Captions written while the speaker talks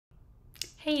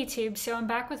Hey YouTube, so I'm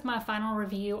back with my final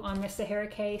review on the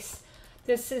SaharaCase.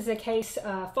 This is a case,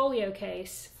 folio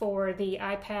case for the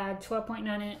iPad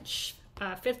 12.9-inch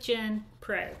 5th Gen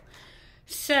Pro.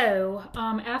 So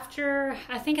after,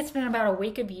 I think it's been about a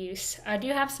week of use, I do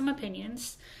have some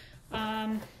opinions.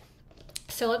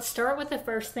 So let's start with the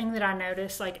first thing that I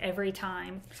notice like every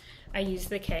time I use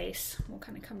the case. We'll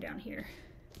kind of come down here.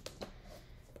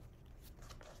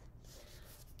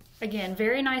 Again,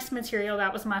 very nice material.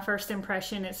 That was my first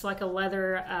impression. It's like a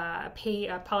leather,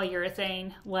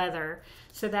 polyurethane leather.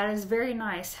 So that is very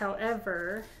nice.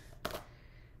 However,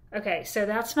 okay, so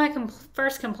that's my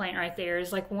first complaint right there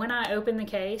is like when I open the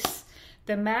case,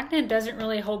 the magnet doesn't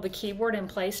really hold the keyboard in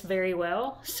place very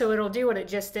well. So it'll do what it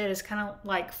just did, is kind of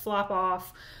like flop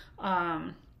off.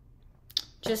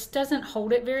 Just doesn't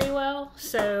hold it very well.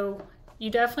 So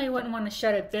you definitely wouldn't want to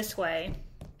shut it this way,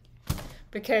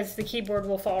 because the keyboard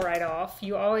will fall right off.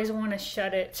 You always want to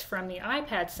shut it from the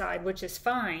iPad side, which is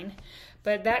fine.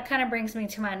 But that kind of brings me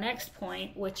to my next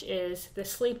point, which is the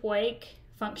sleep-wake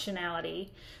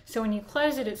functionality. So when you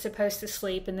close it, it's supposed to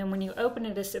sleep, and then when you open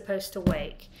it, it's supposed to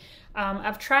wake.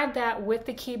 I've tried that with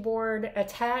the keyboard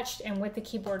attached and with the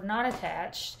keyboard not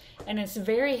attached, and it's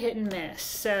very hit and miss.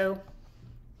 So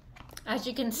as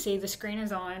you can see, the screen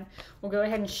is on. We'll go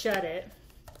ahead and shut it.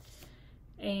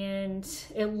 And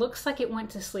it looks like it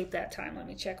went to sleep that time. Let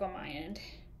me check on my end.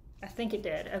 I think it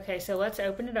did. Okay, so let's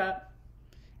open it up.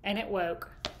 And it woke.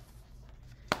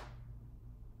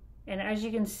 And as you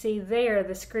can see there,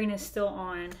 the screen is still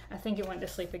on. I think it went to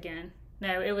sleep again.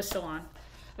 No, it was still on.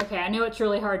 Okay, I know it's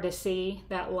really hard to see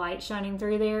that light shining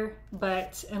through there,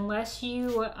 but unless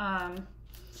you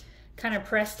kind of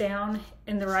press down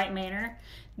in the right manner,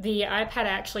 the iPad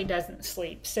actually doesn't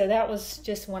sleep. So that was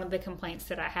just one of the complaints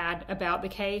that I had about the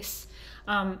case.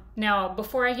 Now,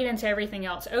 before I get into everything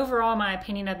else, overall my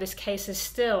opinion of this case is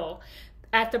still,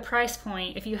 at the price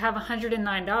point, if you have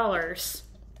 $109,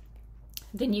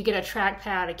 then you get a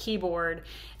trackpad, a keyboard,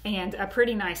 and a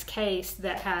pretty nice case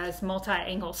that has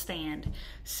multi-angle stand.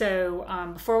 So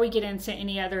before we get into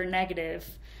any other negative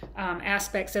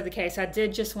aspects of the case, I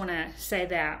did just want to say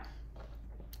that.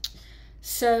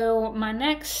 So my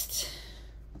next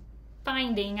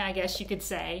finding, I guess you could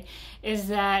say, is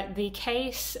that the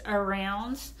case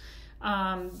around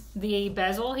the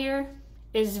bezel here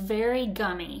is very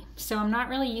gummy. So I'm not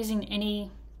really using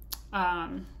any,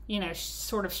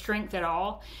 sort of strength at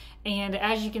all. And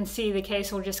as you can see, the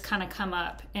case will just kind of come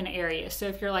up in areas. So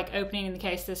if you're like opening the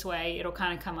case this way, it'll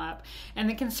kind of come up. And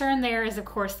the concern there is, of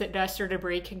course, that dust or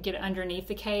debris could get underneath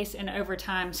the case and over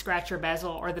time scratch your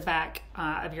bezel or the back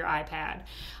of your iPad.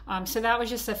 So that was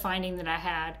just a finding that I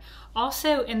had.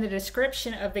 Also, in the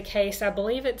description of the case, I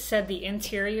believe it said the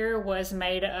interior was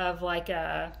made of like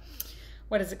a,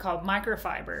 what is it called?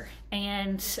 Microfiber.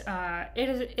 And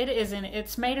it isn't.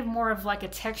 It's made of more of like a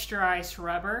texturized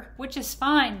rubber, which is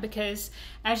fine because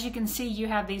as you can see, you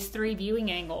have these 3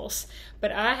 viewing angles.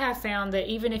 But I have found that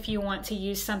even if you want to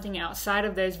use something outside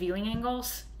of those viewing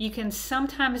angles, you can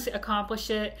sometimes accomplish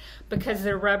it because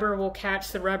the rubber will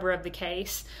catch the rubber of the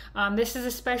case. This is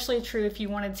especially true if you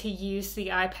wanted to use the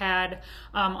iPad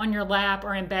on your lap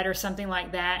or in bed or something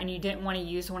like that, and you didn't want to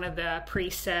use one of the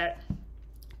preset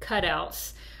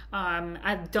cutouts.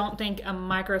 I don't think a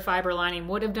microfiber lining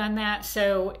would have done that.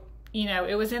 So,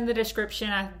 it was in the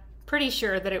description. I'm pretty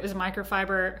sure that it was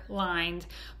microfiber lined,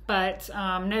 but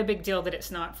no big deal that it's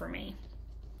not for me.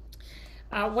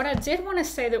 What I did want to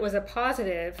say that was a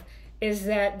positive is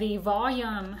that the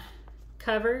volume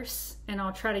covers, and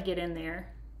I'll try to get in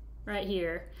there right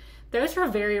here, those were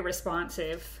very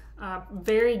responsive,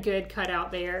 very good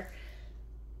cutout there.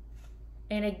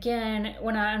 And again,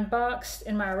 when I unboxed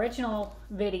in my original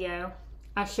video,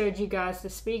 I showed you guys the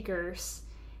speakers,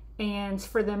 and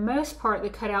for the most part, the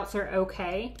cutouts are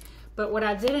okay. But what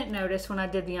I didn't notice when I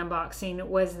did the unboxing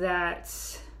was that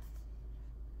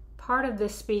part of the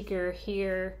speaker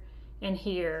here and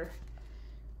here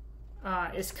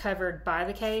is covered by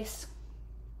the case.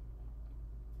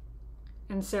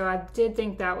 And so I did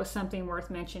think that was something worth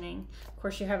mentioning. Of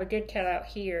course, you have a good cutout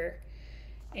here,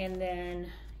 and then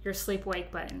your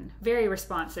sleep-wake button. Very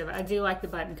responsive. I do like the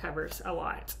button covers a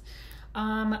lot.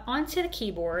 Onto the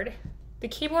keyboard. The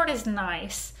keyboard is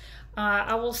nice.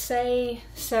 I will say,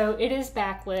 so it is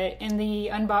backlit. In the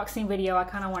unboxing video, I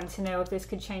kind of wanted to know if this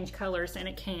could change colors, and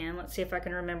it can. Let's see if I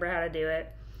can remember how to do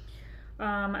it.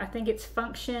 I think it's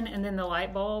function and then the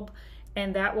light bulb,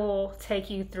 and that will take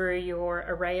you through your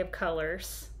array of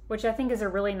colors, which I think is a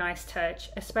really nice touch,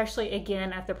 especially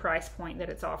again at the price point that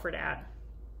it's offered at.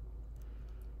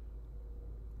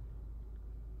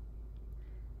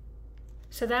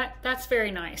 So that's very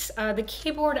nice. The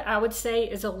keyboard, I would say,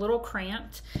 is a little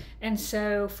cramped. And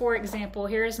so, for example,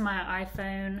 here's my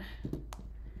iPhone.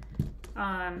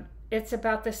 It's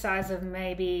about the size of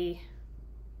maybe,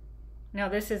 no,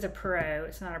 this is a Pro.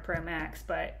 It's not a Pro Max,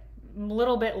 but a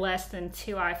little bit less than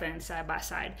 2 iPhones side by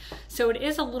side. So it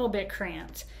is a little bit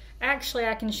cramped. Actually,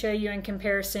 I can show you in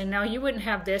comparison. Now, you wouldn't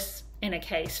have this in a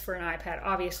case for an iPad,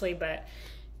 obviously, but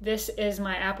this is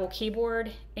my Apple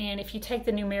keyboard, and if you take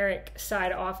the numeric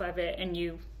side off of it and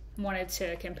you wanted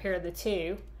to compare the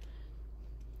two,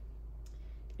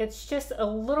 it's just a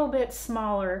little bit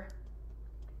smaller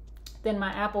than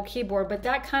my Apple keyboard, but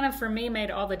that kind of for me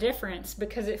made all the difference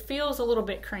because it feels a little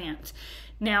bit cramped.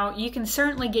 Now, you can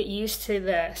certainly get used to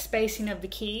the spacing of the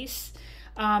keys,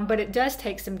 but it does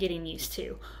take some getting used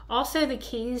to. Also, the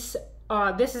keys,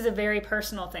 this is a very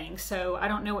personal thing, so I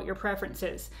don't know what your preference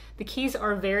is. The keys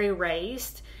are very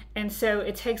raised, and so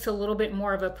it takes a little bit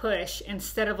more of a push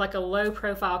instead of like a low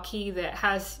profile key that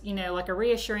has, you know, like a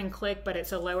reassuring click, but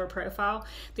it's a lower profile.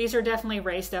 These are definitely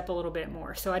raised up a little bit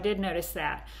more, so I did notice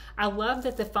that. I love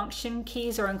that the function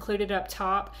keys are included up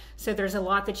top, so there's a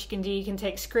lot that you can do. You can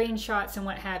take screenshots and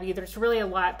what have you. There's really a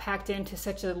lot packed into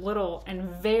such a little and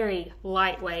very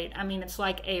lightweight, I mean, it's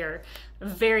like air,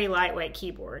 very lightweight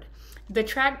keyboard. The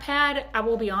trackpad, I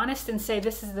will be honest and say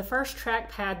this is the first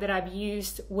trackpad that I've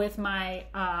used with my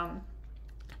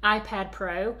iPad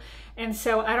Pro, and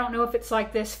so I don't know if it's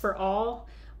like this for all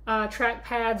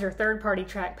trackpads or third-party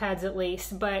trackpads at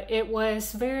least, but it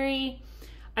was very,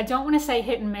 I don't want to say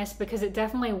hit and miss because it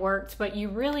definitely worked, but you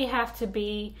really have to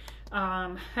be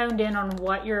honed in on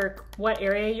what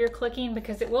area you're clicking,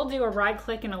 because it will do a right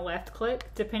click and a left click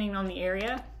depending on the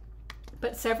area.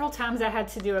 But several times I had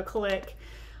to do a click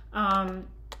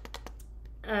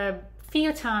a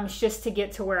few times just to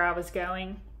get to where I was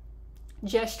going.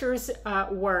 Gestures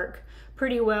work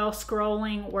pretty well.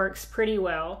 Scrolling works pretty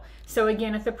well. So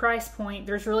again, at the price point,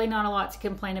 there's really not a lot to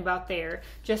complain about there.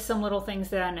 Just some little things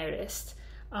that I noticed.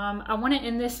 I want to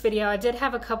end this video. I did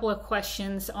have a couple of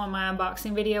questions on my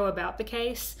unboxing video about the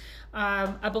case.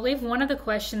 I believe one of the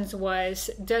questions was,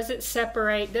 does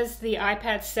the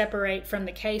iPad separate from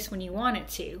the case when you want it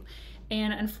to?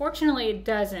 And unfortunately it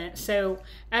doesn't. So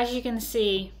as you can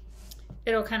see,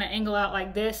 it'll kind of angle out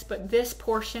like this, but this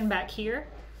portion back here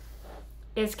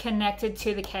is connected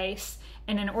to the case.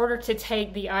 And in order to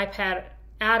take the iPad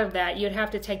out of that, you'd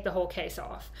have to take the whole case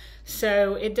off.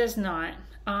 So it does not.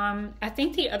 I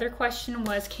think the other question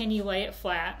was, can you lay it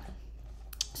flat?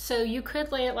 So you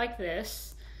could lay it like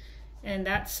this, and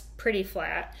that's pretty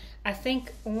flat. I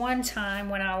think one time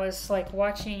when I was like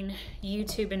watching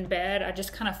YouTube in bed, I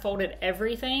just kind of folded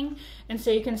everything. And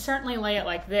so you can certainly lay it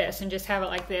like this and just have it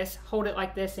like this, hold it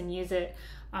like this and use it.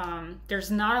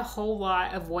 There's not a whole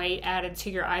lot of weight added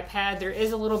to your iPad. There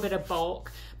is a little bit of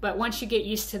bulk, but once you get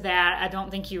used to that, I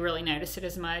don't think you really notice it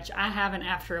as much. I haven't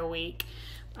after a week.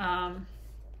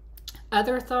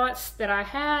 Other thoughts that I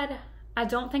had, I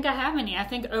don't think I have any. I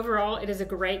think overall it is a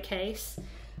great case.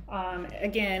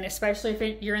 Again, especially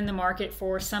if you're in the market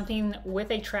for something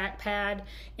with a trackpad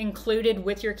included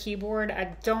with your keyboard,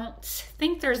 I don't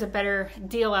think there's a better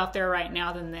deal out there right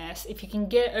now than this. If you can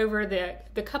get over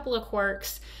the couple of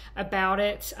quirks about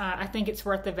it, I think it's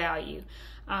worth the value.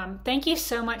 Thank you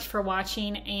so much for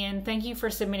watching, and thank you for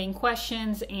submitting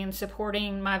questions and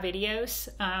supporting my videos,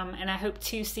 and I hope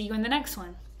to see you in the next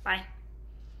one. Bye.